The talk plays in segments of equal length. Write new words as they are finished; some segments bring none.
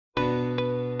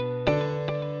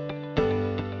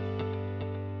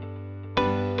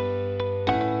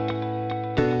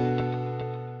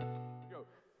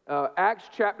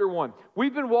Acts chapter 1.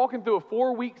 We've been walking through a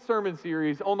 4-week sermon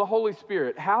series on the Holy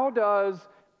Spirit. How does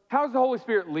the Holy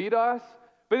Spirit lead us?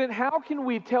 But then how can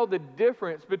we tell the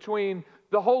difference between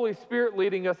the Holy Spirit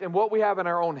leading us and what we have in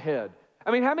our own head?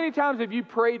 I mean, how many times have you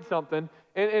prayed something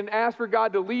and asked for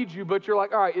God to lead you, but you're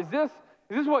like, all right, is this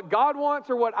what God wants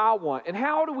or what I want? And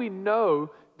how do we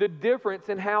know the difference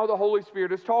in how the Holy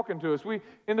Spirit is talking to us?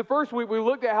 In the first week, we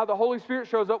looked at how the Holy Spirit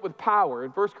shows up with power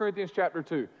in 1 Corinthians chapter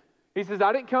 2. He says,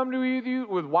 I didn't come to you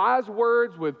with wise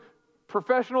words, with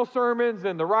professional sermons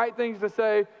and the right things to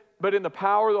say, but in the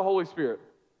power of the Holy Spirit.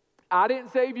 I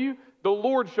didn't save you, the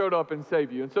Lord showed up and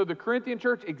saved you. And so the Corinthian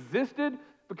church existed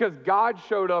because God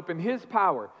showed up in His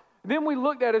power. Then we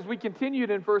looked at, as we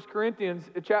continued in 1 Corinthians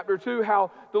chapter 2,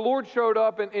 how the Lord showed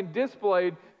up and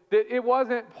displayed that it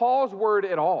wasn't Paul's word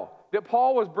at all, that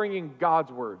Paul was bringing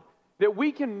God's word, that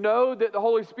we can know that the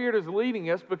Holy Spirit is leading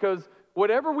us because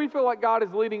whatever we feel like God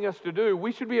is leading us to do,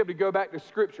 we should be able to go back to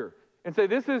Scripture and say,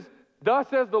 this is, thus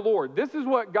says the Lord. This is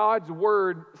what God's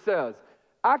word says.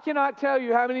 I cannot tell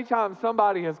you how many times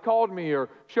somebody has called me or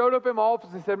showed up in my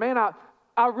office and said, man,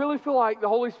 I really feel like the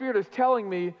Holy Spirit is telling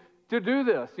me to do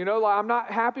this. You know, like I'm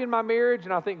not happy in my marriage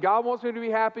and I think God wants me to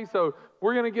be happy, so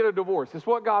we're going to get a divorce. It's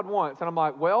what God wants. And I'm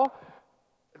like, well,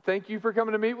 thank you for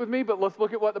coming to meet with me, but let's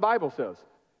look at what the Bible says.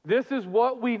 This is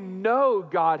what we know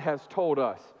God has told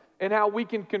us and how we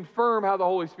can confirm how the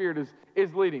Holy Spirit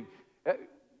is leading.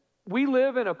 We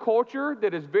live in a culture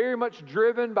that is very much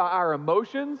driven by our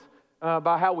emotions,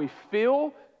 by how we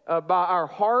feel, by our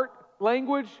heart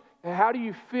language. How do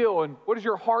you feel and what is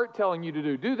your heart telling you to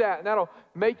do? Do that and that'll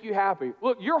make you happy.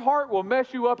 Look, your heart will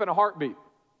mess you up in a heartbeat.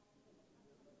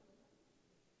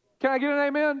 Can I get an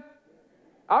amen?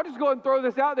 I'll just go ahead and throw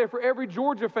this out there for every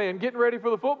Georgia fan getting ready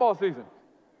for the football season.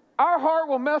 Our heart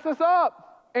will mess us up,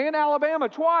 and Alabama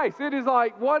twice. It is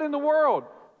like, what in the world?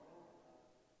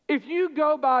 If you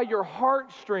go by your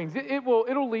heartstrings,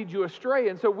 it'll lead you astray.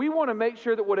 And so we want to make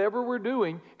sure that whatever we're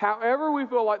doing, however we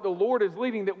feel like the Lord is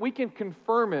leading, that we can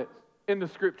confirm it in the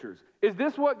Scriptures. Is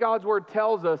this what God's Word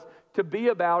tells us to be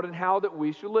about and how that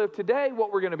we should live? Today,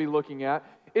 what we're going to be looking at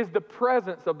is the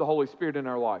presence of the Holy Spirit in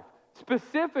our life.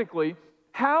 Specifically,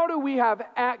 how do we have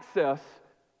access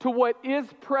to what is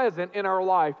present in our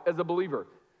life as a believer?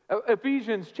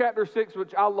 Ephesians chapter 6,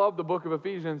 which I love the book of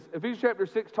Ephesians. Ephesians chapter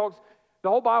 6 the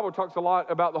whole Bible talks a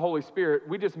lot about the Holy Spirit.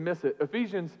 We just miss it.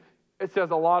 Ephesians, it says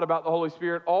a lot about the Holy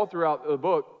Spirit all throughout the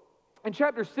book. In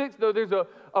chapter 6, though, there's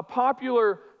a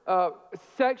popular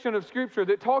section of Scripture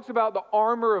that talks about the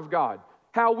armor of God,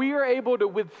 how we are able to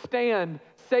withstand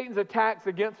Satan's attacks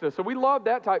against us. So we love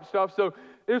that type of stuff. So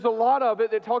there's a lot of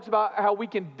it that talks about how we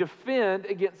can defend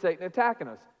against Satan attacking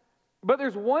us. But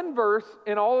there's one verse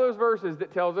in all those verses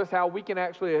that tells us how we can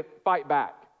actually fight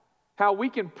back, how we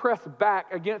can press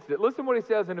back against it. Listen what he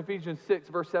says in Ephesians 6,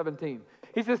 verse 17.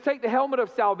 He says, take the helmet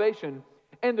of salvation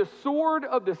and the sword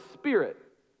of the Spirit.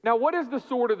 Now, what is the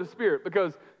sword of the Spirit?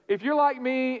 Because if you're like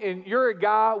me and you're a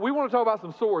guy, we want to talk about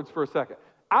some swords for a second.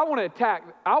 I want to attack.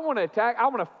 I want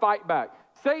to fight back.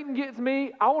 Satan gets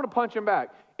me, I want to punch him back.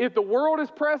 If the world is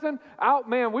pressing, how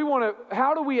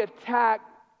do we attack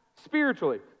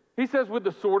spiritually? He says with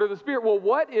the sword of the Spirit. Well,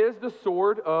 what is the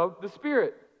sword of the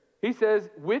Spirit? He says,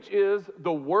 which is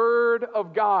the Word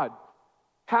of God.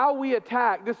 How we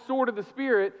attack this sword of the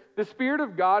Spirit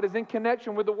of God is in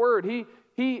connection with the Word.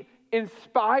 He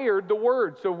inspired the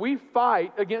Word. So we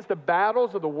fight against the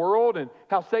battles of the world and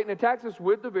how Satan attacks us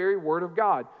with the very Word of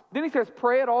God. Then he says,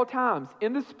 pray at all times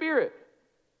in the Spirit,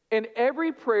 in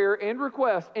every prayer and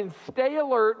request, and stay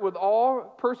alert with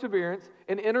all perseverance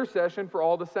and intercession for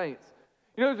all the saints.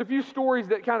 You know, there's a few stories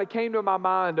that kind of came to my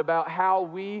mind about how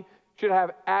we should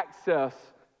have access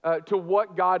to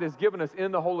what God has given us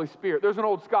in the Holy Spirit. There's an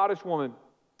old Scottish woman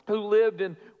who lived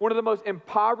in one of the most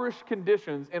impoverished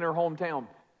conditions in her hometown.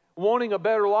 Wanting a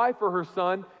better life for her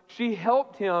son, she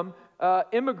helped him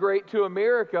immigrate to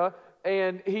America,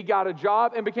 and he got a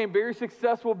job and became a very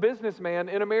successful businessman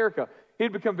in America.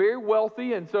 He'd become very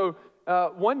wealthy, and so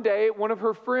one day, one of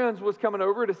her friends was coming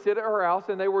over to sit at her house,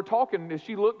 and they were talking, and as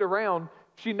she looked around,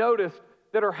 she noticed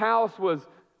that her house was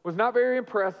not very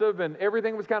impressive, and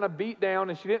everything was kind of beat down,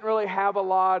 and she didn't really have a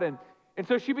lot, and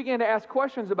so she began to ask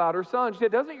questions about her son. She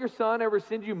said, doesn't your son ever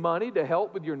send you money to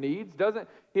help with your needs? Doesn't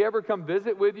he ever come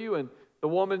visit with you? And the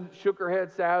woman shook her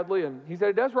head sadly, and he said,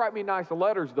 he does write me nice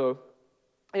letters, though,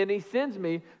 and he sends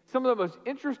me some of the most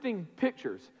interesting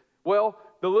pictures. Well,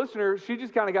 the listener, she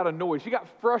just kind of got annoyed. She got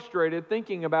frustrated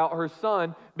thinking about her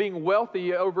son being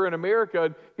wealthy over in America,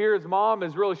 and here his mom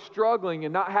is really struggling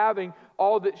and not having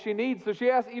all that she needs. So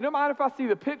she asked, you don't mind if I see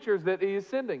the pictures that he is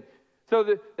sending? So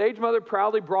the aged mother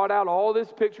proudly brought out all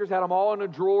these pictures, had them all in a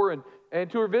drawer, and and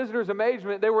to her visitor's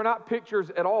amazement, they were not pictures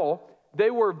at all. They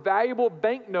were valuable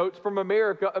banknotes from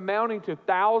America amounting to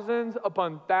thousands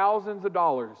upon thousands of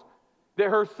dollars that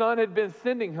her son had been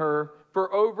sending her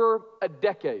for over a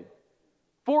decade.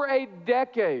 For a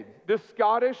decade, this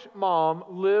Scottish mom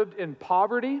lived in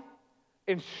poverty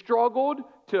and struggled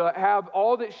to have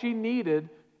all that she needed.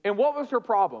 And what was her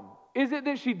problem? Is it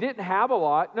that she didn't have a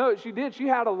lot? No, she did. She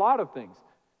had a lot of things.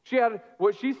 She had,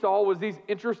 what she saw was these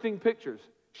interesting pictures.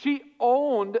 She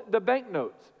owned the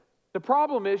banknotes. The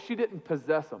problem is she didn't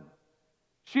possess them.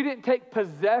 She didn't take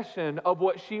possession of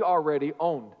what she already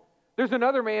owned. There's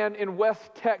another man in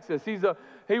West Texas. He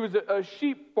was a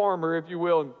sheep farmer, if you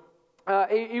will.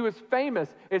 He was famous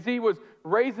as he was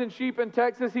raising sheep in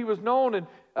Texas. He was known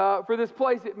for this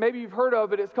place. Maybe you've heard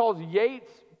of it. It's called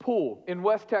Yates Pool in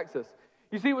West Texas.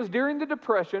 You see, it was during the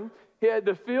Depression. He had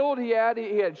the field he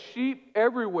had sheep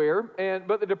everywhere,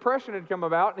 but the Depression had come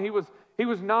about, and he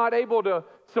was not able to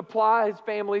supply his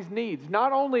family's needs.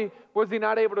 Not only was he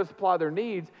not able to supply their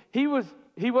needs, he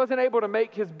wasn't able to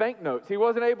make his banknotes. He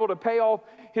wasn't able to pay off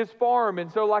his farm.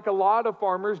 And so, like a lot of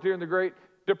farmers during the Great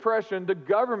Depression, the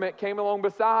government came along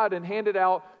beside and handed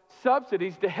out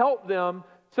subsidies to help them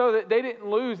so that they didn't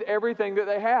lose everything that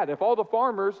they had. If all the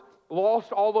farmers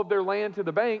lost all of their land to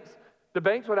the banks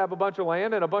would have a bunch of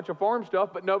land and a bunch of farm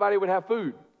stuff, but nobody would have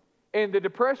food. And the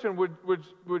Depression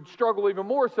would struggle even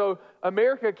more. So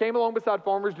America came along beside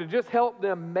farmers to just help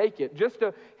them make it, just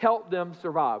to help them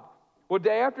survive. Well,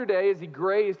 day after day, as he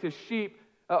grazed his sheep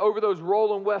over those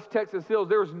rolling West Texas hills,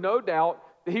 there was no doubt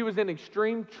that he was in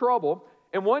extreme trouble.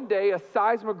 And one day, a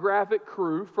seismographic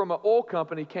crew from an oil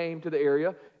company came to the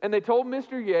area, and they told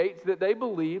Mr. Yates that they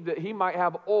believed that he might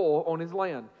have oil on his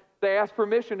land. They asked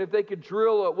permission if they could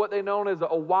drill what they known as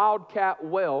a wildcat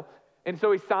well. And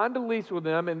so he signed a lease with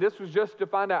them, and this was just to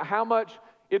find out how much,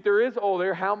 if there is oil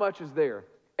there, how much is there.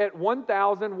 At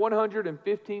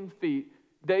 1,115 feet,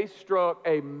 they struck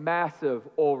a massive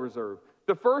oil reserve.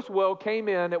 The first well came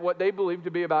in at what they believed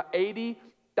to be about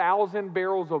 80,000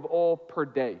 barrels of oil per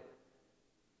day.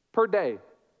 Per day.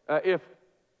 If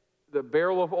the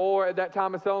barrel of oil at that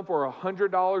time is selling for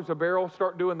 $100 a barrel,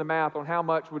 start doing the math on how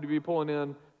much would you be pulling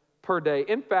in per day.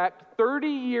 In fact, 30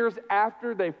 years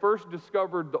after they first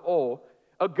discovered the oil,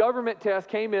 a government test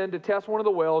came in to test one of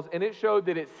the wells, and it showed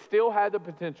that it still had the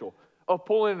potential of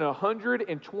pulling in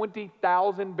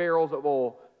 120,000 barrels of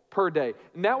oil per day.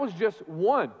 And that was just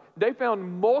one. They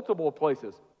found multiple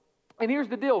places. And here's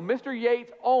the deal. Mr.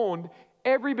 Yates owned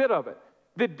every bit of it.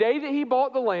 The day that he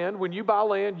bought the land, when you buy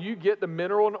land, you get the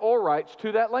mineral and oil rights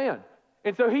to that land.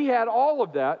 And so he had all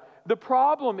of that. The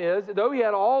problem is, though he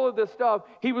had all of this stuff,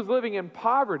 he was living in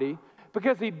poverty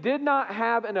because he did not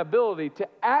have an ability to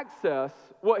access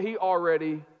what he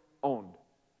already owned.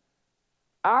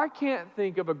 I can't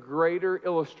think of a greater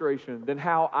illustration than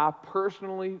how I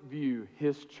personally view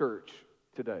his church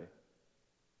today.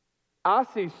 I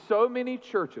see so many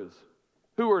churches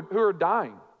who are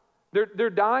dying. They're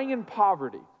dying in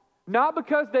poverty. Not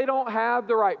because they don't have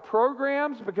the right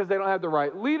programs, because they don't have the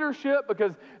right leadership,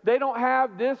 because they don't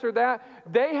have this or that.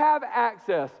 They have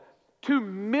access to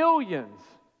millions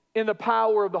in the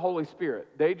power of the Holy Spirit.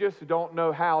 They just don't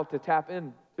know how to tap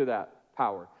into that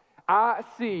power. I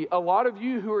see a lot of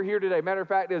you who are here today. Matter of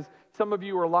fact, as some of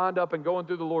you are lined up and going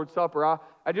through the Lord's Supper,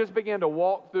 I just began to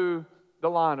walk through the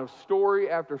line of story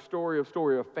after story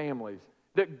of families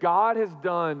that God has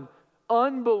done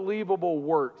unbelievable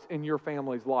works in your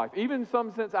family's life. Even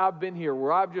some since I've been here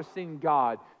where I've just seen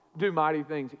God do mighty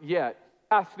things. Yet,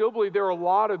 I still believe there are a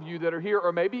lot of you that are here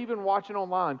or maybe even watching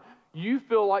online. You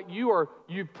feel like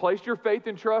you've placed your faith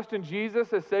and trust in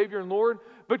Jesus as Savior and Lord,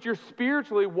 but you're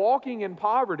spiritually walking in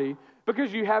poverty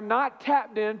because you have not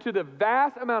tapped into the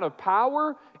vast amount of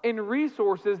power and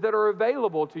resources that are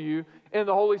available to you in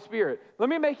the Holy Spirit. Let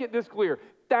me make it this clear.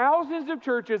 Thousands of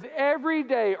churches every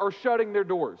day are shutting their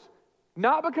doors.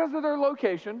 Not because of their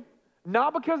location,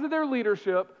 not because of their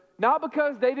leadership, not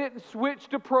because they didn't switch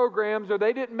to programs or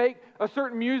they didn't make a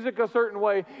certain music a certain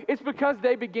way. It's because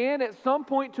they began at some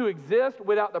point to exist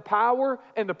without the power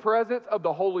and the presence of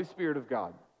the Holy Spirit of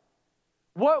God.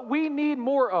 What we need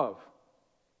more of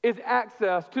is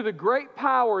access to the great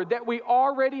power that we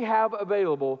already have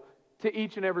available to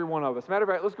each and every one of us. Matter of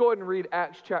fact, let's go ahead and read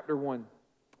Acts chapter 1.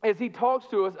 As he talks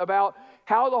to us about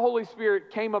how the Holy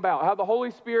Spirit came about, how the Holy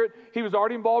Spirit, he was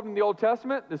already involved in the Old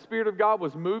Testament. The Spirit of God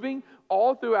was moving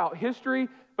all throughout history.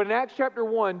 But in Acts chapter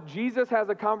 1, Jesus has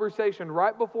a conversation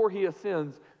right before he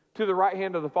ascends to the right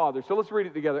hand of the Father. So let's read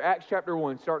it together. Acts chapter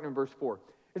 1, starting in verse 4.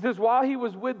 It says, while he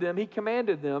was with them, he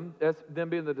commanded them, that's them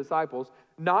being the disciples,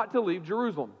 not to leave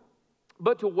Jerusalem,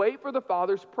 but to wait for the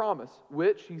Father's promise,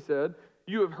 which, he said,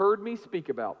 you have heard me speak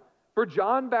about. For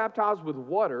John baptized with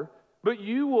water, but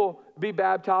you will be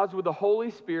baptized with the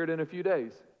Holy Spirit in a few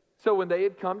days." So when they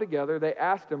had come together, they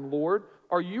asked him, "Lord,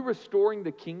 are you restoring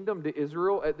the kingdom to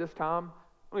Israel at this time?"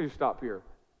 Let me just stop here.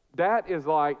 That is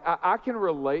like, I can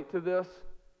relate to this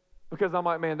because I'm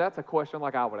like, man, that's a question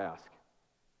like I would ask.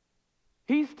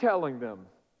 He's telling them,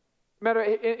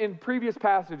 in previous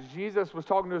passage, Jesus was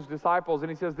talking to his disciples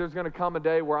and he says, there's going to come a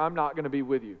day where I'm not going to be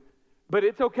with you. But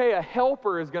it's okay, a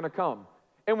helper is going to come.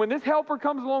 And when this helper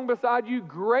comes along beside you,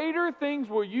 greater things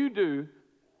will you do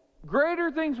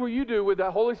when the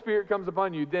Holy Spirit comes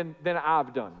upon you than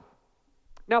I've done.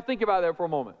 Now think about that for a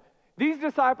moment. These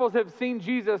disciples have seen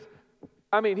Jesus.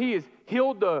 He has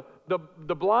healed the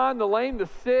blind, the lame, the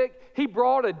sick. He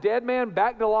brought a dead man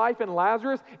back to life in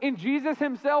Lazarus. And Jesus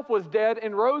himself was dead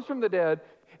and rose from the dead.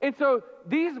 And so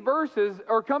these verses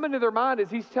are coming to their mind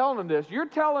as he's telling them this. You're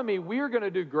telling me we're going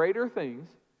to do greater things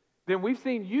than we've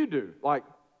seen you do.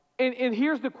 And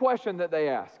here's the question that they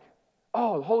ask.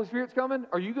 Oh, the Holy Spirit's coming?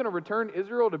 Are you going to return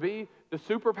Israel to be the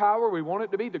superpower we want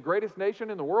it to be, the greatest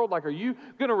nation in the world? Are you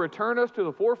going to return us to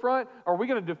the forefront? Are we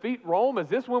going to defeat Rome? Is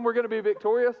this when we're going to be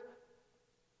victorious?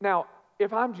 Now,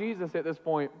 if I'm Jesus at this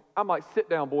point, I'm like, sit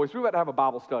down, boys. We're about to have a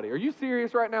Bible study. Are you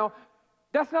serious right now?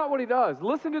 That's not what he does.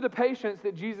 Listen to the patience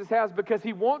that Jesus has because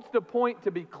he wants the point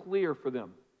to be clear for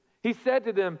them. He said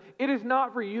to them, "It is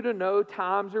not for you to know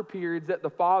times or periods that the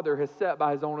Father has set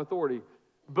by his own authority.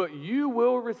 But you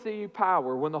will receive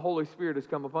power when the Holy Spirit has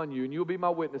come upon you, and you will be my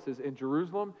witnesses in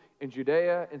Jerusalem, in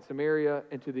Judea, in Samaria,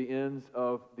 and to the ends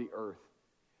of the earth."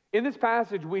 In this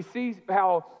passage, we see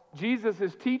how Jesus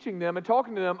is teaching them and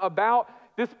talking to them about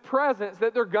this presence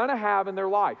that they're going to have in their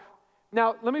life.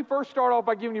 Now, let me first start off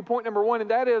by giving you point number one, and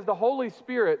that is the Holy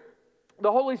Spirit.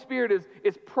 The Holy Spirit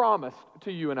is promised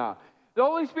to you and I. The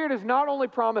Holy Spirit is not only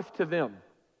promised to them.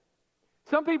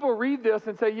 Some people read this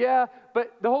and say, yeah,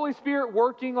 but the Holy Spirit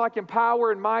working like in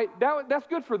power and might, that's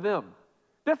good for them.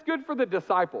 That's good for the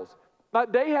disciples.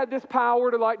 They had this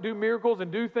power to do miracles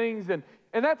and do things, and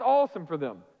that's awesome for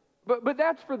them. But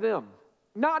that's for them,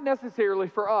 not necessarily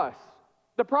for us.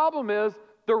 The problem is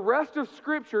the rest of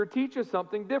Scripture teaches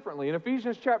something differently. In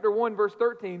Ephesians chapter 1, verse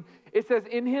 13, it says,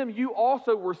 "In him you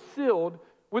also were sealed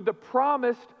with the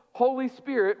promised Holy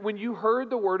Spirit when you heard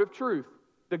the word of truth,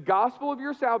 the gospel of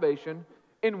your salvation,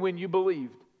 and when you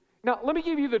believed." Now, let me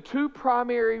give you the two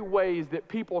primary ways that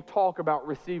people talk about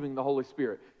receiving the Holy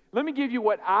Spirit. Let me give you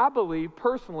what I believe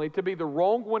personally to be the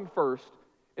wrong one first,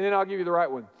 and then I'll give you the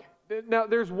right one. Now,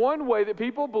 there's one way that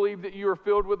people believe that you are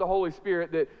filled with the Holy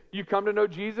Spirit, that you come to know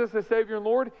Jesus as Savior and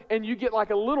Lord, and you get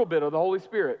a little bit of the Holy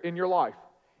Spirit in your life.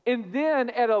 And then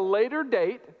at a later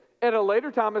date, at a later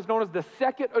time, it's known as the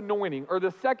second anointing or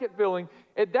the second filling.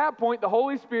 At that point, the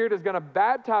Holy Spirit is going to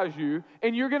baptize you,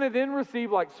 and you're going to then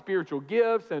receive spiritual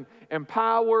gifts and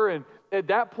power. And at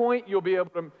that point, you'll be able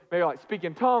to maybe speak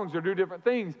in tongues or do different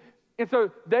things. And so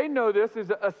they know this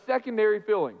is a secondary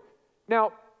filling.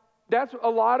 Now, that's a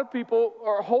lot of people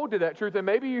hold to that truth, and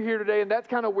maybe you're here today, and that's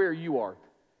kind of where you are.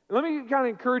 Let me kind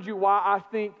of encourage you why I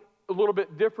think a little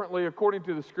bit differently according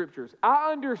to the Scriptures.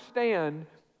 I understand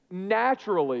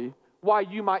naturally why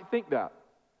you might think that.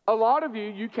 A lot of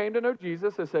you came to know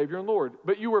Jesus as Savior and Lord,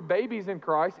 but you were babies in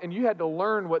Christ and you had to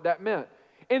learn what that meant.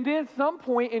 And then some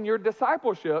point in your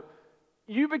discipleship,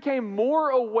 you became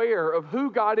more aware of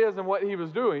who God is and what he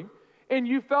was doing, and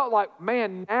you felt like,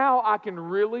 man, now I can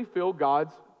really feel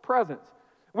God's presence.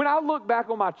 When I look back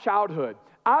on my childhood,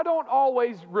 I don't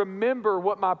always remember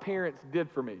what my parents did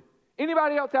for me.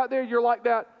 Anybody else out there, you're like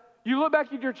that? You look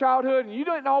back at your childhood and you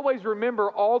didn't always remember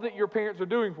all that your parents are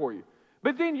doing for you.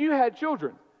 But then you had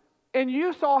children and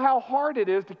you saw how hard it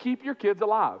is to keep your kids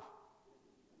alive.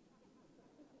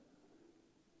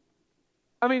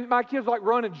 My kids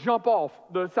run and jump off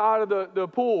the side of the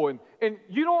pool, and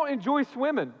you don't enjoy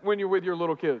swimming when you're with your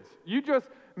little kids. You just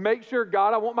make sure,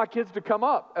 God, I want my kids to come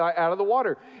up out of the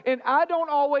water. And I don't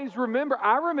always remember.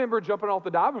 I remember jumping off the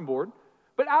diving board,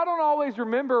 but I don't always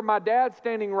remember my dad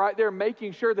standing right there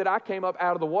making sure that I came up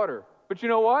out of the water. But you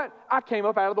know what? I came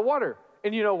up out of the water.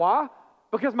 And you know why?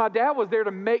 Because my dad was there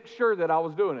to make sure that I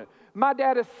was doing it. My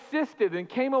dad assisted and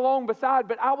came along beside,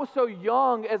 but I was so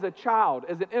young as a child,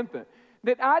 as an infant,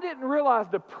 that I didn't realize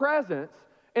the presence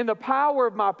and the power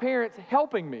of my parents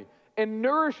helping me and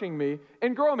nourishing me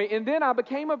and growing me. And then I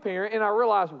became a parent and I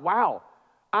realized, wow,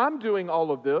 I'm doing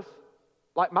all of this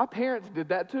like my parents did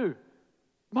that too.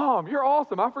 Mom, you're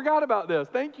awesome. I forgot about this.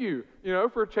 Thank you,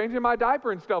 for changing my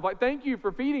diaper and stuff. Thank you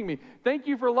for feeding me. Thank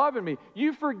you for loving me.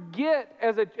 You forget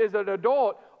as an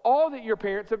adult all that your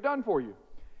parents have done for you.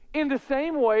 In the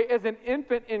same way, as an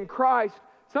infant in Christ,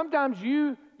 sometimes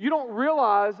you You don't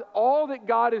realize all that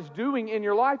God is doing in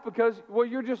your life because, well,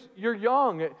 you're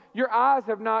young. Your eyes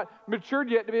have not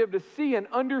matured yet to be able to see and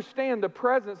understand the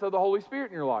presence of the Holy Spirit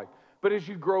in your life. But as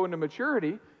you grow into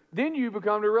maturity, then you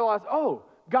become to realize, oh,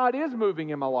 God is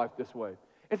moving in my life this way.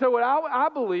 And so what I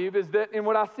believe is that, and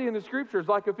what I see in the scriptures,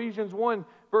 like Ephesians 1,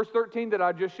 verse 13 that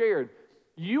I just shared,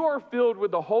 you are filled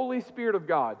with the Holy Spirit of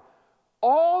God.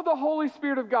 All the Holy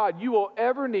Spirit of God you will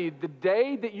ever need the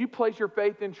day that you place your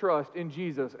faith and trust in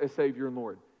Jesus as Savior and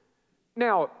Lord.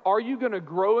 Now, are you going to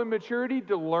grow in maturity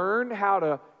to learn how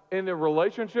to, in the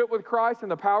relationship with Christ and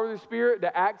the power of the Spirit,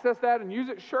 to access that and use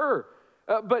it? Sure.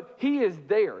 But He is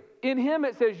there. In Him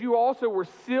it says you also were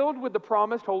sealed with the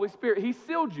promised Holy Spirit. He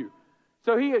sealed you.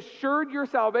 So He assured your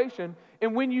salvation.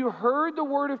 And when you heard the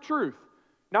word of truth,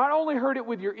 not only heard it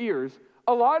with your ears,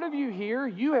 a lot of you here,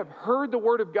 you have heard the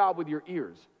word of God with your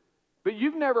ears, but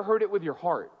you've never heard it with your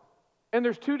heart. And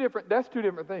that's two different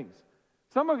things.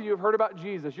 Some of you have heard about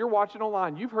Jesus. You're watching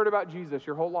online. You've heard about Jesus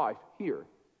your whole life here.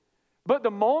 But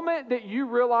the moment that you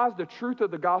realize the truth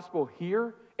of the gospel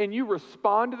here and you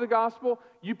respond to the gospel,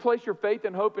 you place your faith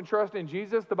and hope and trust in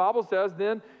Jesus, the Bible says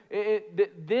then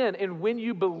and when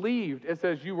you believed, it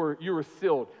says you were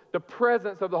sealed. The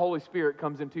presence of the Holy Spirit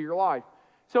comes into your life.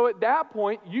 So at that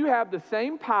point, you have the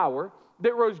same power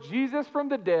that rose Jesus from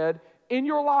the dead in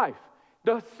your life.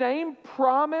 The same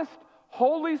promised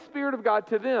Holy Spirit of God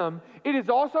to them, it is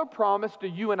also promised to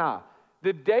you and I.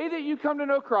 The day that you come to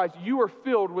know Christ, you are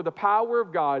filled with the power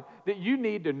of God that you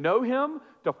need to know Him,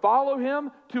 to follow Him,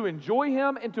 to enjoy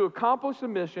Him, and to accomplish the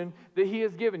mission that He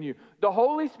has given you. The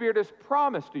Holy Spirit is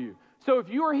promised to you. So if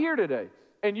you are here today,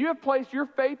 and you have placed your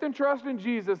faith and trust in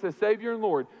Jesus as Savior and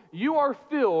Lord, you are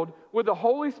filled with the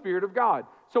Holy Spirit of God.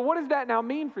 So what does that now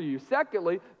mean for you?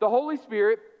 Secondly, the Holy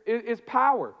Spirit is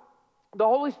power. The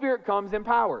Holy Spirit comes in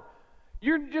power.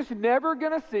 You're just never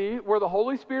going to see where the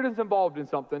Holy Spirit is involved in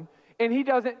something and He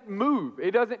doesn't move,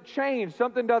 it doesn't change,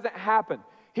 something doesn't happen.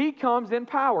 He comes in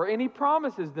power and He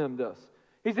promises them this.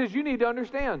 He says, you need to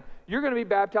understand, you're going to be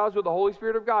baptized with the Holy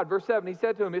Spirit of God. Verse 7, He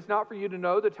said to him, it's not for you to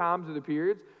know the times or the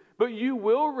periods, but you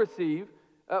will receive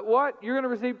what? You're going to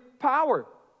receive power.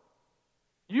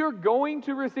 You're going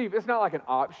to receive. It's not like an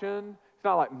option. It's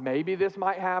not like maybe this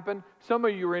might happen. Some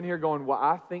of you are in here going, well,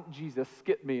 I think Jesus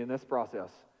skipped me in this process.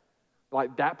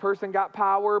 Like that person got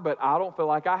power, but I don't feel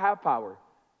like I have power.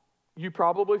 You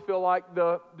probably feel like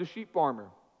the sheep farmer.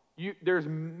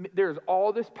 There's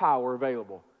all this power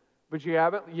available, but you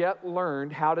haven't yet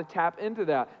learned how to tap into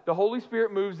that. The Holy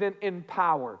Spirit moves in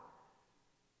power.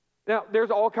 Now, there's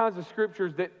all kinds of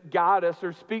scriptures that guide us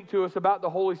or speak to us about the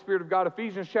Holy Spirit of God.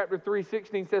 Ephesians chapter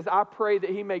 3:16 says, I pray that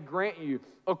He may grant you,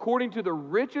 according to the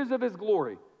riches of His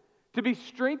glory, to be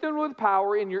strengthened with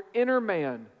power in your inner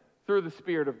man through the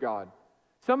Spirit of God.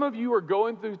 Some of you are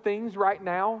going through things right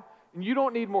now, and you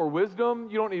don't need more wisdom,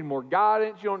 you don't need more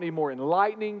guidance, you don't need more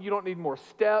enlightening, you don't need more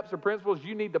steps or principles,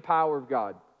 you need the power of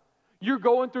God. You're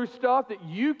going through stuff that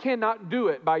you cannot do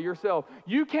it by yourself.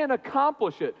 You can't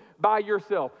accomplish it by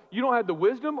yourself. You don't have the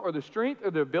wisdom or the strength or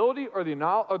the ability or the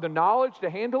knowledge to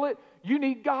handle it. You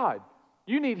need God.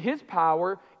 You need His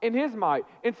power and His might.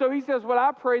 And so He says, what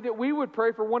I pray that we would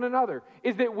pray for one another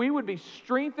is that we would be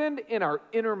strengthened in our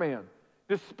inner man.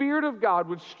 The Spirit of God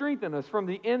would strengthen us from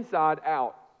the inside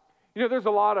out. You know, there's a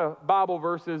lot of Bible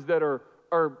verses that are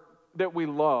that we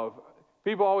love.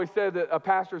 People always say that a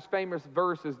pastor's famous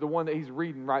verse is the one that he's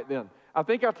reading right then. I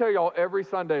think I tell y'all every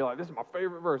Sunday, like, this is my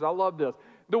favorite verse. I love this.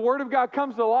 The Word of God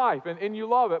comes to life, and you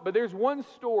love it. But there's one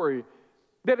story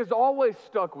that has always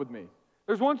stuck with me.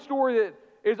 There's one story that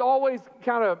is always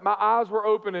kind of, my eyes were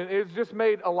open, and it's just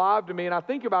made alive to me, and I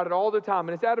think about it all the time.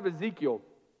 And it's out of Ezekiel,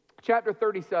 chapter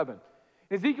 37.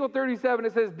 In Ezekiel 37,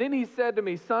 it says, then He said to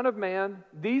me, Son of man,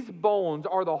 these bones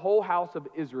are the whole house of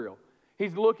Israel.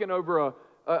 He's looking over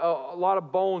a lot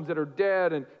of bones that are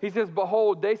dead. And He says,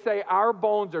 behold, they say our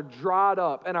bones are dried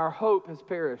up and our hope has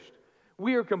perished.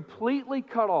 We are completely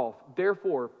cut off.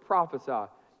 Therefore, prophesy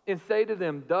and say to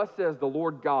them, thus says the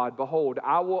Lord God, behold,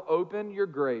 I will open your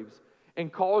graves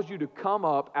and cause you to come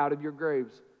up out of your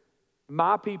graves,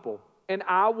 my people, and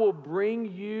I will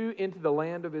bring you into the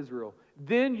land of Israel.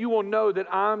 Then you will know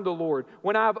that I'm the Lord.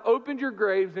 When I have opened your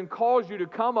graves and caused you to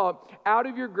come up out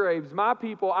of your graves, my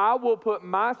people, I will put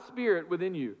my spirit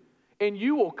within you, and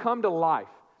you will come to life.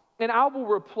 And I will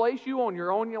replace you on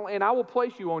your own, and I will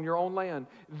place you on your own land.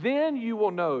 Then you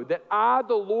will know that I,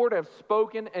 the Lord, have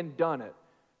spoken and done it,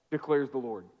 declares the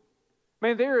Lord.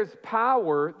 Man, there is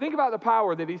power. Think about the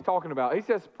power that He's talking about. He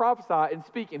says, prophesy and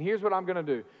speak, and here's what I'm going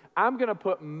to do. I'm going to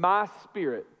put my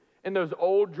spirit in those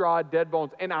old, dry, dead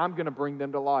bones, and I'm going to bring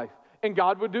them to life. And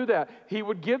God would do that. He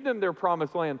would give them their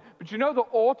promised land. But you know the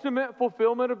ultimate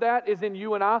fulfillment of that is in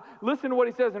you and I? Listen to what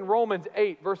he says in Romans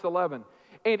 8, verse 11.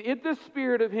 And if the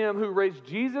spirit of him who raised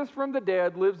Jesus from the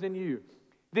dead lives in you,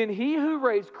 then he who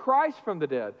raised Christ from the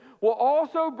dead will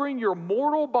also bring your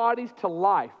mortal bodies to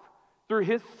life through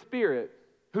his spirit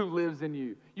who lives in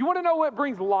you. You want to know what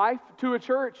brings life to a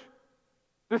church?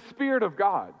 The Spirit of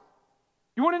God.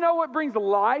 You want to know what brings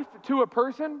life to a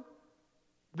person?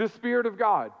 The Spirit of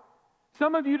God.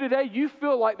 Some of you today, you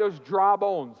feel like those dry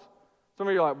bones. Some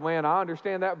of you are like, man, I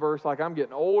understand that verse, like I'm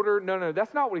getting older. No,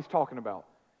 that's not what he's talking about.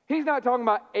 He's not talking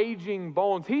about aging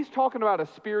bones. He's talking about a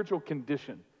spiritual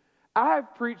condition. I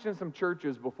have preached in some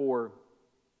churches before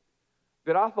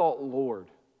that I thought, Lord,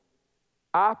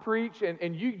 I preach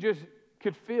and you just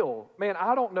could feel, man,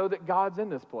 I don't know that God's in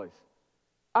this place.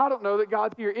 I don't know that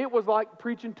God's here. It was like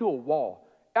preaching to a wall.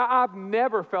 I've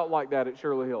never felt like that at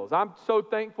Shirley Hills. I'm so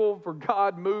thankful for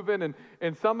God moving,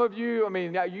 and some of you, I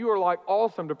mean, you are like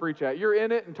awesome to preach at. You're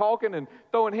in it and talking and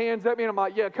throwing hands at me, and I'm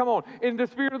like, yeah, come on. And the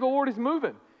Spirit of the Lord is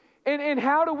moving. And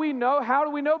how do we know? How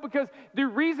do we know? Because the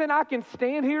reason I can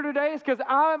stand here today is because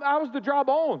I was the dry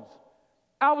bones.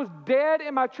 I was dead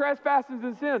in my trespasses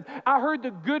and sins. I heard the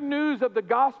good news of the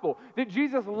gospel that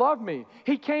Jesus loved me.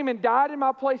 He came and died in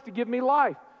my place to give me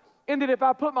life. And that if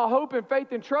I put my hope and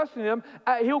faith and trust in him,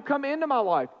 he'll come into my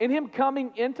life. And him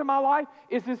coming into my life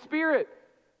is his Spirit.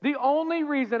 The only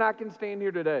reason I can stand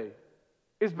here today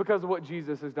is because of what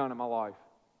Jesus has done in my life.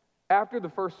 After the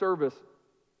first service,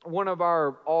 one of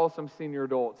our awesome senior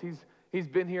adults, he's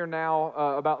been here now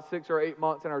about 6 or 8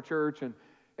 months in our church, and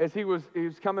as he was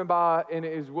coming by in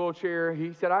his wheelchair,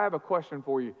 he said, I have a question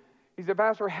for you. He said,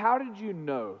 Pastor, how did you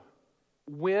know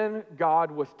when God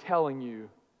was telling you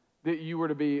that you were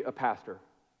to be a pastor?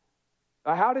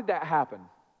 How did that happen?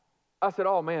 I said,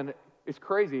 oh man, it's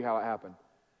crazy how it happened.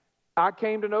 I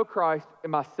came to know Christ in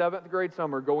my 7th grade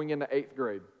summer going into 8th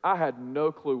grade. I had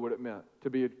no clue what it meant to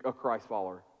be a Christ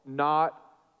follower. Not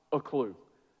a clue.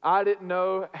 I didn't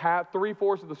know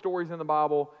 3/4 of the stories in the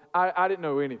Bible. I didn't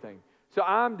know anything. So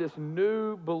I'm this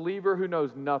new believer who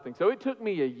knows nothing. So it took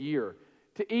me a year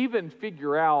to even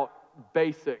figure out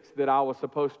basics that I was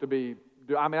supposed to be.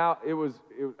 I mean,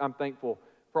 I'm thankful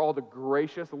for all the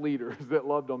gracious leaders that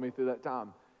loved on me through that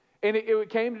time. And it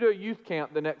came to a youth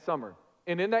camp the next summer.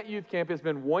 And in that youth camp, it's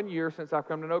been 1 year since I've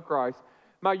come to know Christ.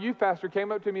 My youth pastor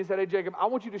came up to me and said, hey, Jacob, I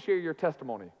want you to share your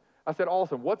testimony. I said,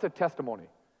 awesome. What's a testimony?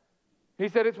 He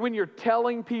said, it's when you're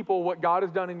telling people what God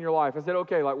has done in your life. I said,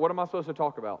 okay, like what am I supposed to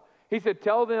talk about? He said,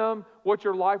 tell them what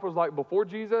your life was like before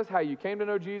Jesus, how you came to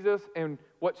know Jesus, and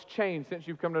what's changed since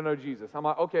you've come to know Jesus. I'm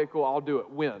like, okay, cool, I'll do it.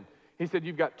 When? He said,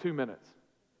 you've got 2 minutes.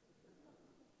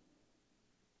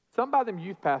 Some by them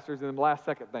youth pastors and them last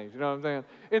second things, you know what I'm saying?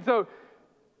 And so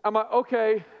I'm like,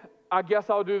 okay, I guess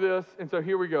I'll do this. And so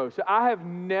here we go. So I have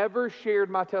never shared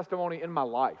my testimony in my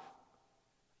life.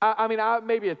 I mean, I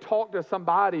maybe had talked to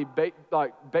somebody,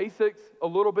 like basics a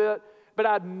little bit, but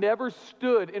I'd never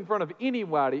stood in front of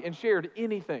anybody and shared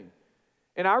anything.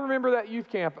 And I remember that youth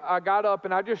camp, I got up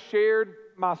and I just shared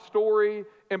my story,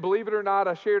 and believe it or not,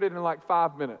 I shared it in like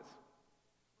 5 minutes.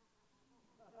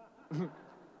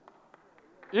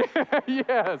 Yeah,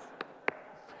 yes.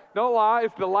 Don't lie,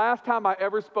 it's the last time I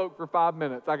ever spoke for 5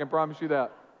 minutes, I can promise you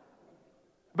that.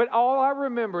 But all I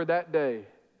remember that day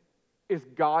is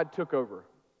God took over.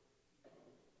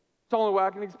 It's the only way I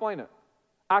can explain it.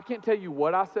 I can't tell you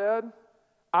what I said.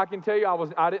 I can tell you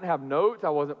I didn't have notes, I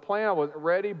wasn't planning, I wasn't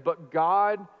ready, but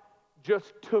God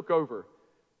just took over.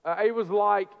 It was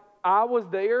like I was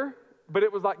there, but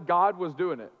it was like God was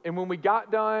doing it. And when we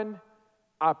got done,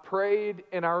 I prayed,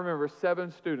 and I remember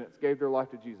 7 students gave their life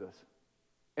to Jesus.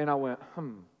 And I went,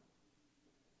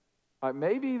 like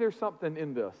maybe there's something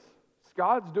in this.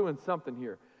 God's doing something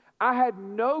here. I had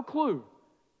no clue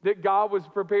that God was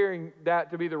preparing that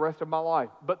to be the rest of my life.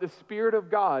 But the Spirit of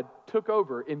God took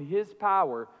over in His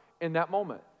power in that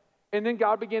moment. And then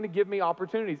God began to give me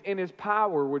opportunities, and His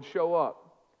power would show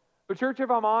up. But church, if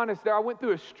I'm honest, I went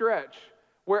through a stretch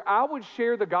where I would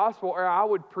share the gospel or I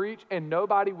would preach and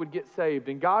nobody would get saved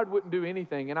and God wouldn't do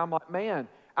anything. And I'm like, man,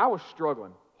 I was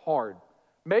struggling hard.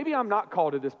 Maybe I'm not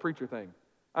called to this preacher thing.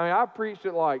 I mean, I've preached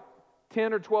at like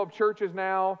 10 or 12 churches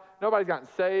now. Nobody's gotten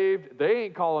saved. They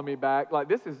ain't calling me back. Like,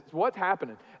 this is what's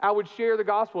happening. I would share the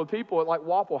gospel with people at like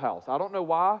Waffle House. I don't know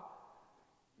why,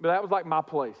 but that was like my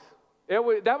place. That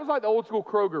was like the old school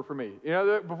Kroger for me. You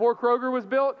know, before Kroger was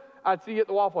built, I'd see you at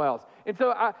the Waffle House. And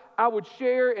so I would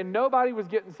share, and nobody was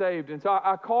getting saved. And so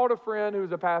I called a friend who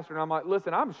was a pastor, and I'm like,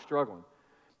 listen, I'm struggling.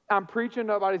 I'm preaching,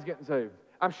 nobody's getting saved.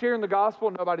 I'm sharing the gospel,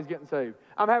 nobody's getting saved.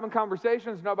 I'm having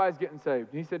conversations, nobody's getting saved.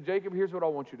 And he said, Jacob, here's what I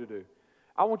want you to do.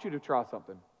 I want you to try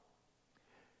something.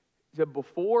 He said,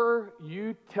 before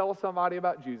you tell somebody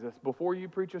about Jesus, before you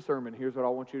preach a sermon, here's what I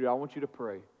want you to do. I want you to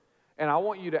pray. And I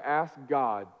want you to ask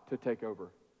God to take over.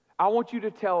 I want you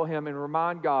to tell him and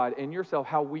remind God and yourself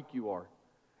how weak you are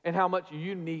and how much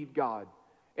you need God.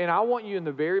 And I want you in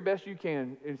the very best you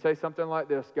can and say something like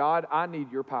this: God, I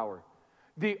need your power.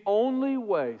 The only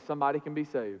way somebody can be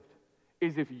saved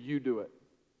is if you do it.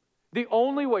 The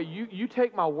only way, you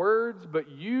take my words, but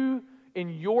you, in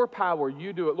your power,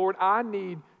 you do it. Lord, I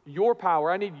need your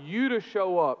power. I need you to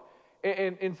show up.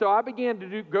 And so I began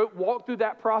to walk through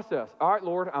that process. All right,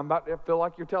 Lord, I'm about to feel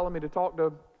like you're telling me to talk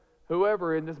to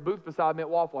whoever in this booth beside me at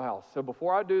Waffle House. So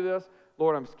before I do this,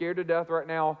 Lord, I'm scared to death right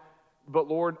now, but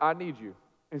Lord, I need you.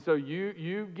 And so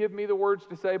you give me the words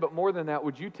to say, but more than that,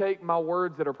 would you take my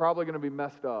words that are probably going to be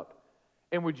messed up,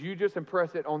 and would you just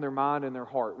impress it on their mind and their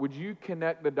heart? Would you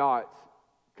connect the dots?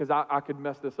 Because I could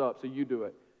mess this up, so you do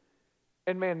it.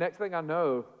 And man, next thing I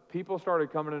know, people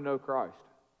started coming to know Christ.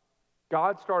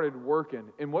 God started working.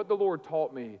 And what the Lord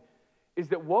taught me is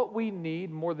that what we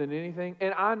need more than anything,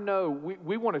 and I know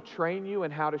we want to train you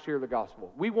in how to share the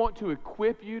gospel. We want to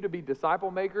equip you to be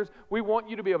disciple makers. We want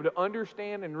you to be able to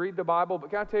understand and read the Bible. But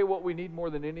can I tell you what we need more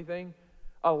than anything?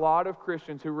 A lot of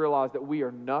Christians who realize that we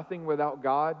are nothing without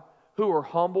God, who are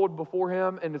humbled before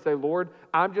him and to say, Lord,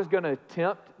 I'm just going to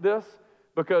attempt this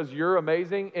because you're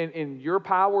amazing, and in your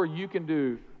power you can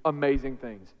do amazing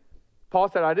things. Paul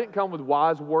said, I didn't come with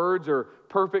wise words or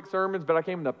perfect sermons, but I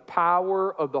came in the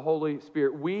power of the Holy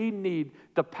Spirit. We need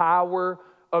the power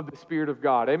of the Spirit of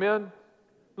God. Amen?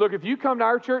 Look, if you come to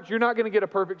our church, you're not going to get a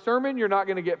perfect sermon. You're not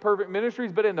going to get perfect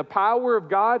ministries. But in the power of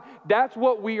God, that's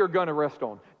what we are going to rest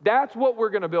on. That's what we're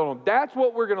going to build on. That's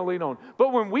what we're going to lean on.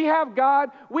 But when we have God,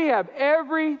 we have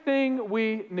everything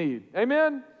we need.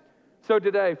 Amen? So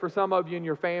today, for some of you in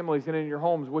your families and in your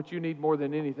homes, what you need more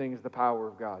than anything is the power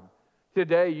of God.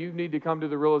 Today, you need to come to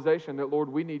the realization that, Lord,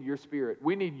 we need your Spirit.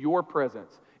 We need your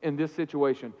presence in this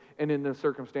situation and in this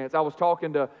circumstance. I was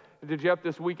talking to Jeff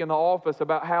this week in the office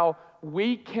about how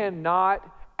we cannot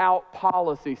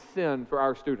out-policy sin for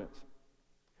our students.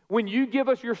 When you give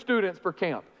us your students for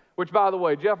camp, which, by the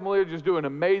way, Jeff and Malia just do an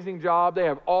amazing job. They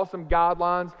have awesome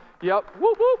guidelines. Yep,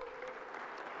 whoop, whoop.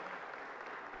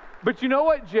 But you know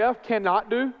what Jeff cannot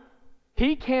do?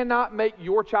 He cannot make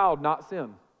your child not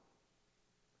sin.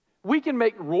 We can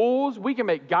make rules, we can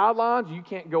make guidelines. You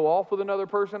can't go off with another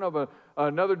person of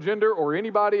another gender or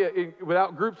anybody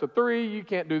without groups of 3. You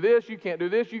can't do this, you can't do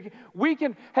this. We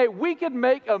could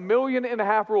make 1.5 million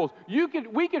rules.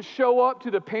 We could show up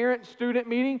to the parent-student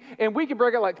meeting and we could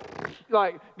break out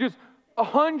like just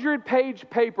 100-page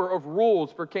paper of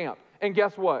rules for camp. And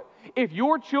guess what? If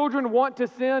your children want to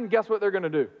sin, guess what they're going to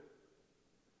do?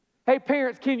 Hey,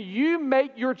 parents, can you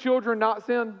make your children not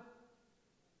sin?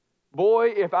 Boy,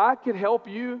 if I could help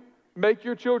you make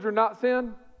your children not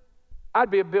sin,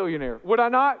 I'd be a billionaire. Would I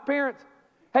not, parents?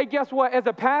 Hey, guess what? As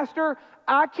a pastor,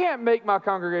 I can't make my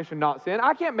congregation not sin.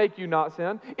 I can't make you not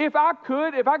sin. If I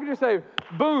could just say,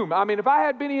 boom, if I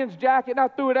had Benny Hinn's jacket and I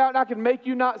threw it out and I could make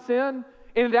you not sin,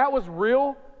 and that was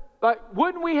real,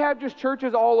 wouldn't we have just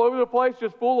churches all over the place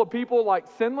just full of people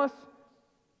sinless?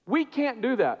 We can't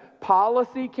do that.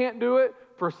 Policy can't do it.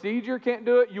 Procedure can't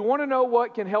do it. You want to know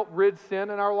what can help rid sin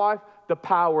in our life? The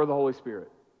power of the Holy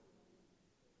Spirit.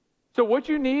 So what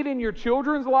you need in your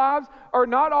children's lives are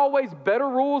not always better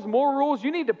rules, more rules.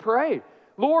 You need to pray.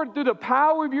 Lord, through the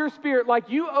power of your Spirit,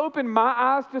 like you open my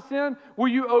eyes to sin, will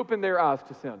you open their eyes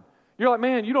to sin? You're like,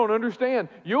 man, you don't understand.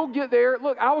 You'll get there.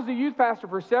 Look, I was a youth pastor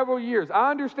for several years.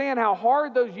 I understand how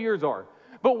hard those years are.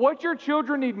 But what your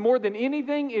children need more than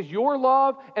anything is your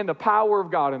love and the power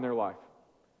of God in their life.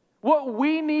 What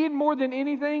we need more than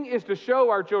anything is to show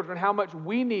our children how much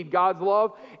we need God's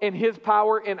love and His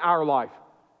power in our life.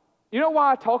 You know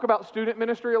why I talk about student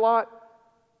ministry a lot?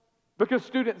 Because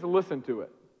students listen to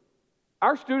it.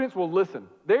 Our students will listen.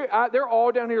 They're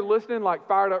all down here listening,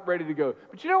 fired up, ready to go.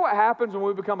 But you know what happens when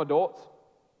we become adults?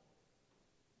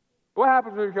 What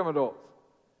happens when we become adults?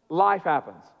 Life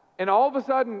happens. And all of a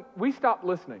sudden, we stop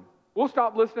listening. We'll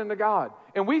stop listening to God.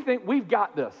 And we think we've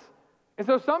got this. And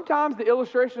so sometimes the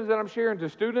illustrations that I'm sharing to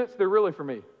students, they're really for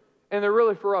me. And they're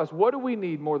really for us. What do we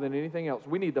need more than anything else?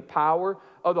 We need the power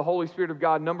of the Holy Spirit of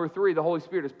God. Number 3, the Holy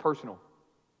Spirit is personal.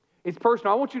 It's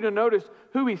personal. I want you to notice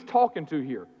who He's talking to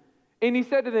here. And He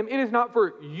said to them, it is not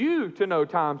for you to know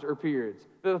times or periods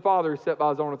that the Father has set by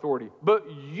His own authority, but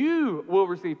you will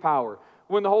receive power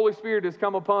when the Holy Spirit has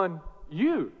come upon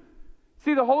you.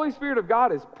 See, the Holy Spirit of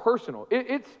God is personal.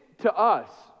 It's to us,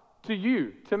 to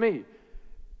you, to me.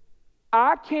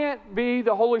 I can't be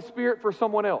the Holy Spirit for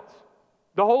someone else.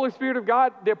 The Holy Spirit of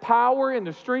God, the power and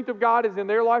the strength of God is in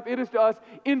their life. It is to us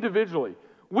individually.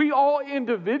 We all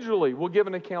individually will give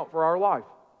an account for our life.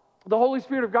 The Holy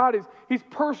Spirit of God He's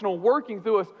personal, working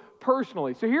through us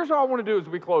personally. So here's what I want to do as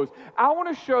we close. I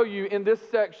want to show you in this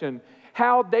section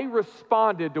how they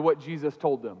responded to what Jesus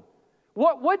told them.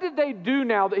 What did they do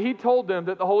now that He told them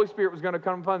that the Holy Spirit was going to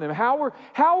come upon them? How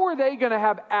were they going to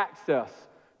have access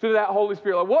to that Holy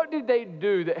Spirit? Like, what did they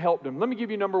do that helped them? Let me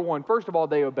give you number one. First of all,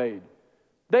 they obeyed.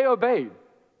 They obeyed.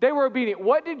 They were obedient.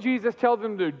 What did Jesus tell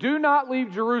them to do? Do not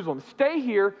leave Jerusalem. Stay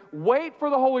here. Wait for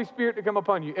the Holy Spirit to come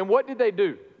upon you. And what did they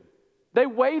do? They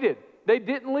waited. They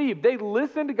didn't leave. They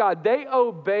listened to God. They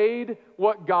obeyed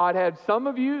what God had. Some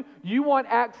of you want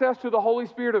access to the Holy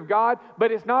Spirit of God,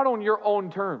 but it's not on your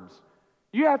own terms.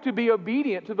 You have to be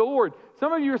obedient to the Lord.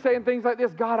 Some of you are saying things like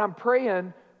this, God, I'm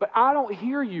praying, but I don't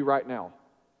hear you right now.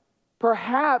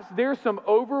 Perhaps there's some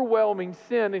overwhelming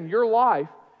sin in your life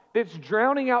that's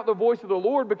drowning out the voice of the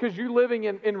Lord because you're living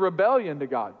in rebellion to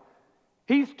God.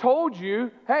 He's told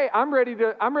you, hey, I'm ready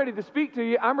to speak to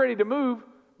you. I'm ready to move,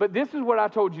 but this is what I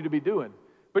told you to be doing.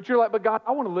 But you're like, but God,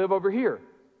 I want to live over here.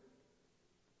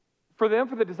 For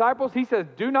the disciples, He says,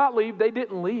 do not leave. They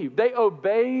didn't leave. They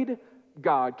obeyed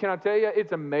God. Can I tell you,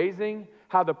 it's amazing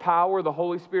how the power of the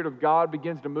Holy Spirit of God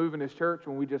begins to move in His church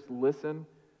when we just listen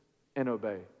and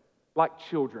obey. Like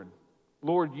children.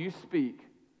 Lord, you speak.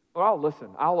 Well, I'll listen.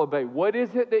 I'll obey. What is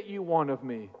it that you want of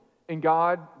me? And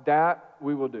God, that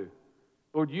we will do.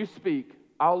 Lord, you speak.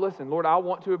 I'll listen. Lord, I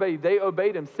want to obey. They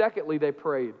obeyed Him. Secondly, they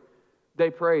prayed. They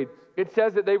prayed. It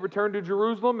says that they returned to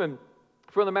Jerusalem and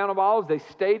from the Mount of Olives, they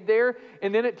stayed there.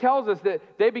 And then it tells us that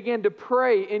they began to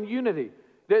pray in unity.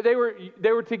 They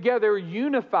were together,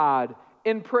 unified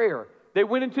in prayer. They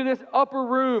went into this upper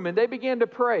room and they began to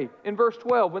pray. In verse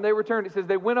 12, when they returned, it says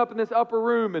they went up in this upper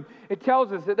room, and it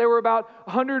tells us that there were about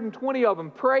 120 of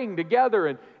them praying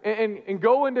together and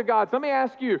going to God. So let me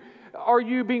ask you, are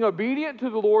you being obedient to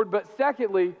the Lord? But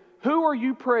secondly, who are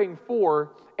you praying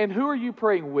for and who are you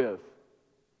praying with?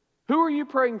 Who are you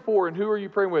praying for and who are you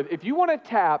praying with? If you want to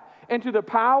tap into the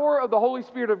power of the Holy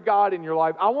Spirit of God in your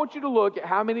life, I want you to look at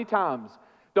how many times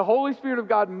the Holy Spirit of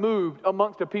God moved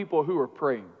amongst a people who are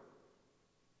praying.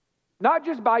 Not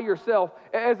just by yourself.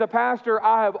 As a pastor,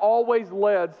 I have always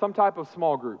led some type of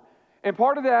small group. And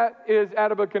part of that is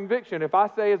out of a conviction. If I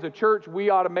say as a church, we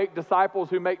ought to make disciples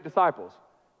who make disciples,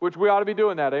 which we ought to be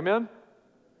doing that, amen?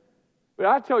 But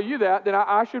I tell you that, then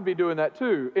I should be doing that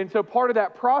too. And so part of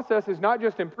that process is not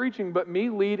just in preaching, but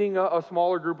me leading a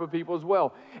smaller group of people as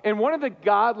well. And one of the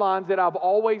guidelines that I've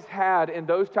always had in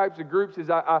those types of groups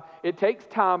is it takes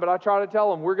time, but I try to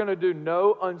tell them we're going to do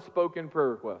no unspoken prayer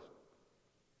requests.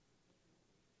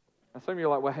 Now some of you are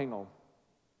like, well, hang on.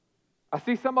 I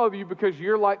see some of you because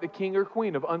you're like the king or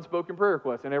queen of unspoken prayer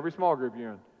requests in every small group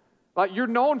you're in. Like you're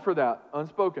known for that,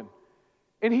 unspoken.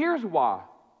 And here's why.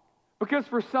 Because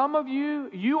for some of you,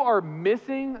 you are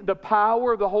missing the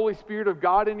power of the Holy Spirit of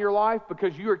God in your life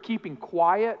because you are keeping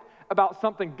quiet about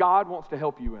something God wants to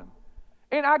help you in.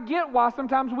 And I get why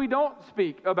sometimes we don't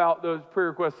speak about those prayer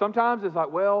requests. Sometimes it's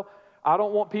like, well, I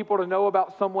don't want people to know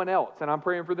about someone else and I'm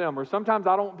praying for them. Or sometimes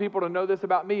I don't want people to know this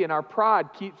about me and our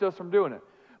pride keeps us from doing it.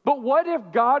 But what if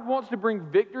God wants to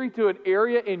bring victory to an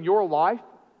area in your life,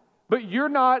 but you're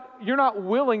not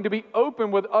willing to be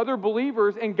open with other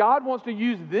believers and God wants to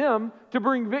use them to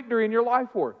bring victory in your life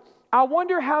for? I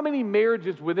wonder how many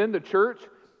marriages within the church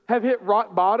have hit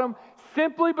rock bottom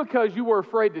simply because you were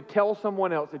afraid to tell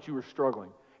someone else that you were struggling.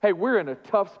 Hey, we're in a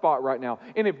tough spot right now.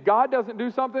 And if God doesn't do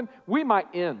something, we might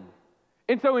end.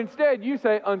 And so instead you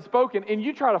say unspoken and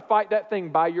you try to fight that thing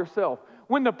by yourself.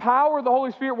 When the power of the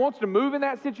Holy Spirit wants to move in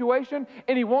that situation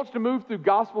and He wants to move through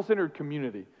gospel-centered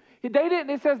community.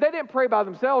 It says they didn't pray by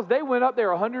themselves. They went up there,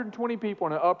 120 people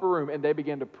in an upper room, and they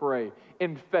began to pray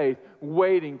in faith,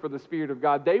 waiting for the Spirit of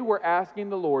God. They were asking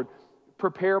the Lord,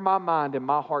 prepare my mind and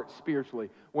my heart spiritually.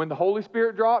 When the Holy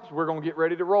Spirit drops, we're going to get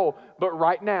ready to roll. But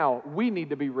right now, we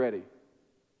need to be ready.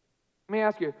 Let me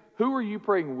ask you, who are you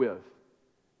praying with?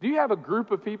 Do you have a group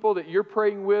of people that you're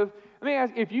praying with? Let me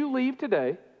ask, if you leave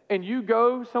today and you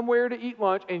go somewhere to eat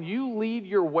lunch and you lead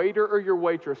your waiter or your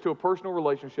waitress to a personal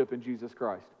relationship in Jesus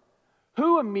Christ,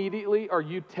 who immediately are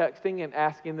you texting and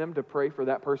asking them to pray for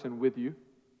that person with you?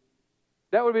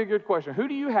 That would be a good question. Who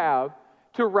do you have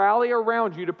to rally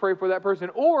around you to pray for that person?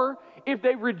 Or if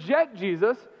they reject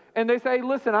Jesus and they say,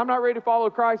 listen, I'm not ready to follow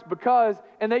Christ because,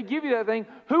 and they give you that thing,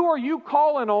 who are you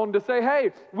calling on to say,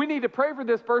 hey, we need to pray for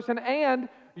this person and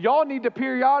y'all need to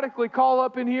periodically call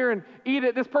up in here and eat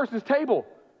at this person's table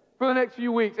for the next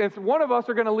few weeks. And so one of us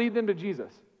are going to lead them to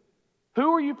Jesus.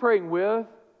 Who are you praying with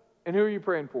and who are you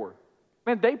praying for?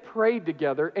 Man, they prayed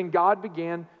together and God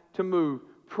began to move.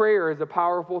 Prayer is a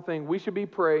powerful thing. We should be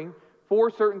praying for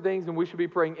certain things and we should be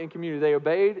praying in community. They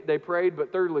obeyed, they prayed,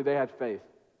 but thirdly, they had faith.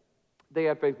 They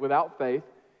had faith. Without faith,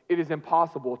 it is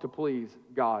impossible to please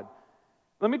God.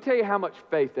 Let me tell you how much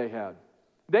faith they had.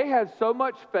 They had so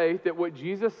much faith that what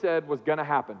Jesus said was going to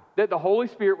happen, that the Holy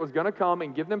Spirit was going to come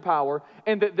and give them power,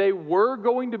 and that they were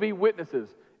going to be witnesses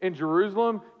in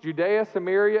Jerusalem, Judea,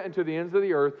 Samaria, and to the ends of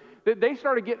the earth, that they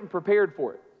started getting prepared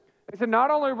for it. They said, not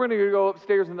only are we going to go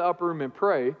upstairs in the upper room and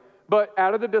pray, but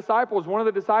out of the disciples, one of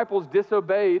the disciples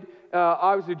disobeyed.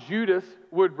 Obviously, Judas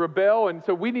would rebel, and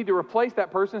so we need to replace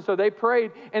that person. So they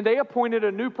prayed, and they appointed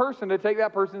a new person to take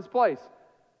that person's place.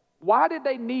 Why did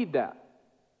they need that?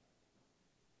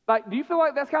 Like, do you feel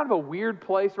like that's kind of a weird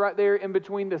place right there in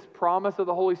between this promise of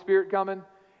the Holy Spirit coming,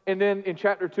 and then in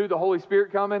chapter 2, the Holy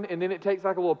Spirit coming, and then it takes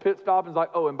like a little pit stop, and it's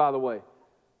like, oh, and by the way,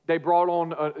 they brought on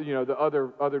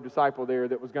the other disciple there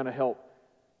that was going to help.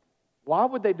 Why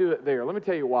would they do it there? Let me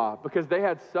tell you why. Because they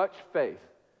had such faith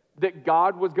that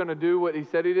God was going to do what He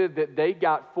said He did, that they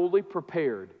got fully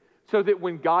prepared so that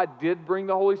when God did bring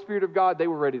the Holy Spirit of God, they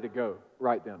were ready to go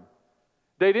right then.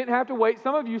 They didn't have to wait.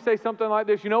 Some of you say something like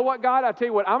this, you know what, God, I tell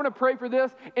you what, I'm going to pray for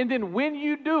this, and then when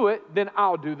you do it, then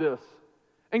I'll do this.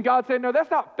 And God said, no,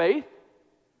 that's not faith.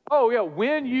 Oh, yeah,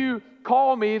 when you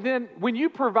call me, then when you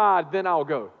provide, then I'll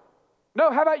go.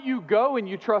 No, how about you go and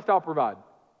you trust I'll provide?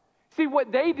 See,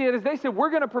 what they did is they said,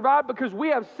 we're going to provide because we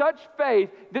have such faith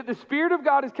that the Spirit of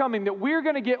God is coming, that we're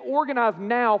going to get organized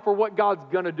now for what God's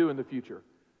going to do in the future.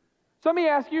 So let me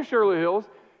ask you, Shirley Hills,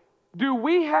 do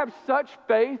we have such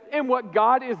faith in what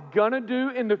God is going to do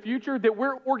in the future that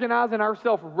we're organizing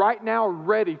ourselves right now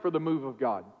ready for the move of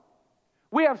God?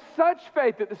 We have such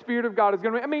faith that the Spirit of God is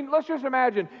going to... I mean, let's just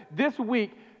imagine this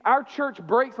week, our church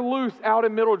breaks loose out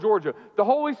in Middle Georgia. The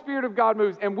Holy Spirit of God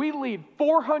moves, and we lead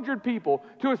 400 people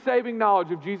to a saving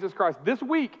knowledge of Jesus Christ this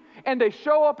week, and they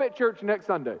show up at church next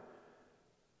Sunday.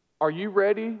 Are you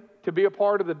ready to be a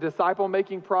part of the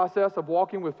disciple-making process of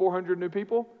walking with 400 new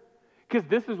people? Because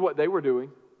this is what they were doing.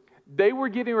 They were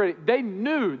getting ready. They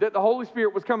knew that the Holy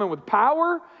Spirit was coming with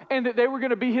power and that they were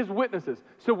going to be His witnesses.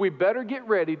 So we better get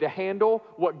ready to handle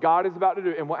what God is about to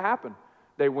do. And what happened?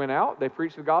 They went out, they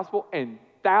preached the gospel, and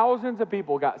thousands of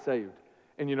people got saved.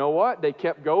 And you know what? They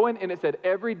kept going, and it said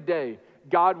every day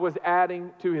God was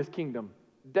adding to His kingdom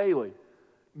daily.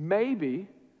 Maybe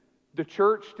the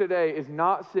church today is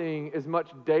not seeing as much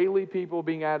daily people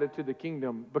being added to the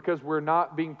kingdom because we're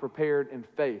not being prepared in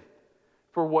faith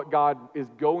for what God is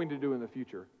going to do in the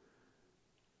future.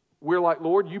 We're like,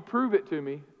 Lord, you prove it to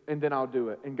me, and then I'll do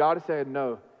it. And God has said,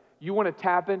 no. You want to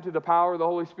tap into the power of the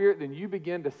Holy Spirit, then you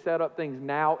begin to set up things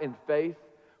now in faith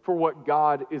for what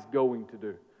God is going to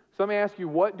do. So let me ask you,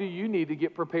 what do you need to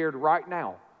get prepared right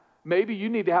now? Maybe you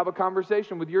need to have a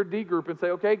conversation with your D group and say,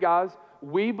 okay, guys,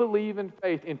 we believe in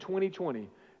faith in 2020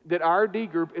 that our D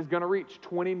group is going to reach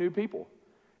 20 new people.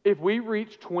 If we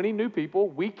reach 20 new people,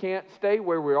 we can't stay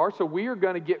where we are, so we are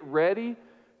going to get ready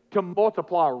to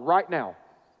multiply right now.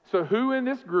 So who in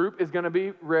this group is going to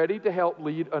be ready to help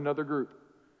lead another group?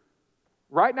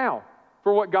 Right now,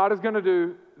 for what God is going to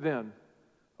do then.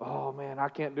 Oh man, I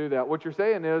can't do that. What you're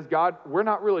saying is, God, we're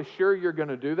not really sure you're going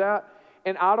to do that,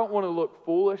 and I don't want to look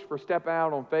foolish for stepping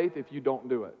out on faith if you don't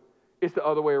do it. It's the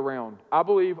other way around. I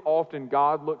believe often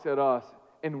God looks at us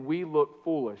and we look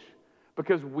foolish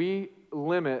because we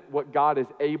limit what God is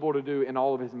able to do in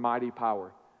all of His mighty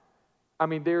power. I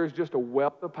mean, there is just a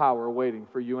wealth of power waiting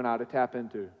for you and I to tap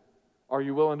into. Are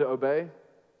you willing to obey?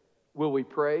 Will we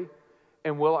pray?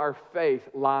 And will our faith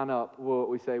line up with what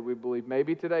we say we believe?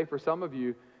 Maybe today, for some of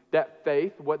you, that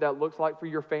faith, what that looks like for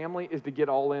your family, is to get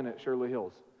all in at Shirley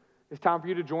Hills. It's time for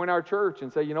you to join our church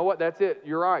and say, you know what, that's it.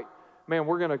 You're right. Man,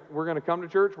 we're gonna come to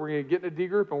church, we're going to get in a D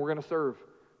group, and we're going to serve.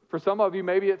 For some of you,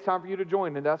 maybe it's time for you to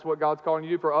join, and that's what God's calling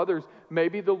you to do. For others,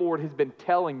 maybe the Lord has been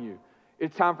telling you,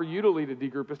 it's time for you to lead a D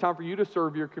group. It's time for you to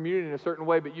serve your community in a certain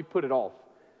way, but you put it off.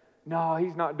 No,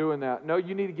 He's not doing that. No,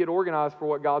 you need to get organized for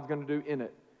what God's going to do in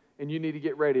it, and you need to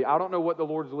get ready. I don't know what the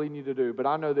Lord's leading you to do, but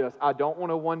I know this. I don't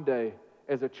want to one day,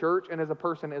 as a church and as a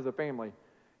person, as a family,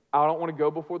 I don't want to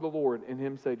go before the Lord and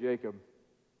Him say, Jacob,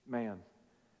 man,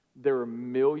 there are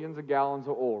millions of gallons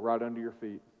of oil right under your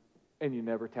feet, and you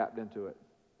never tapped into it.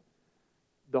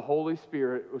 The Holy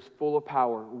Spirit was full of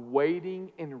power,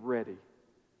 waiting and ready.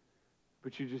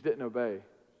 But you just didn't obey.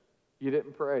 You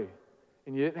didn't pray.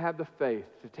 And you didn't have the faith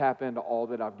to tap into all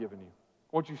that I've given you.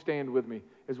 Won't you stand with me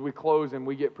as we close and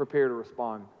we get prepared to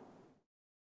respond?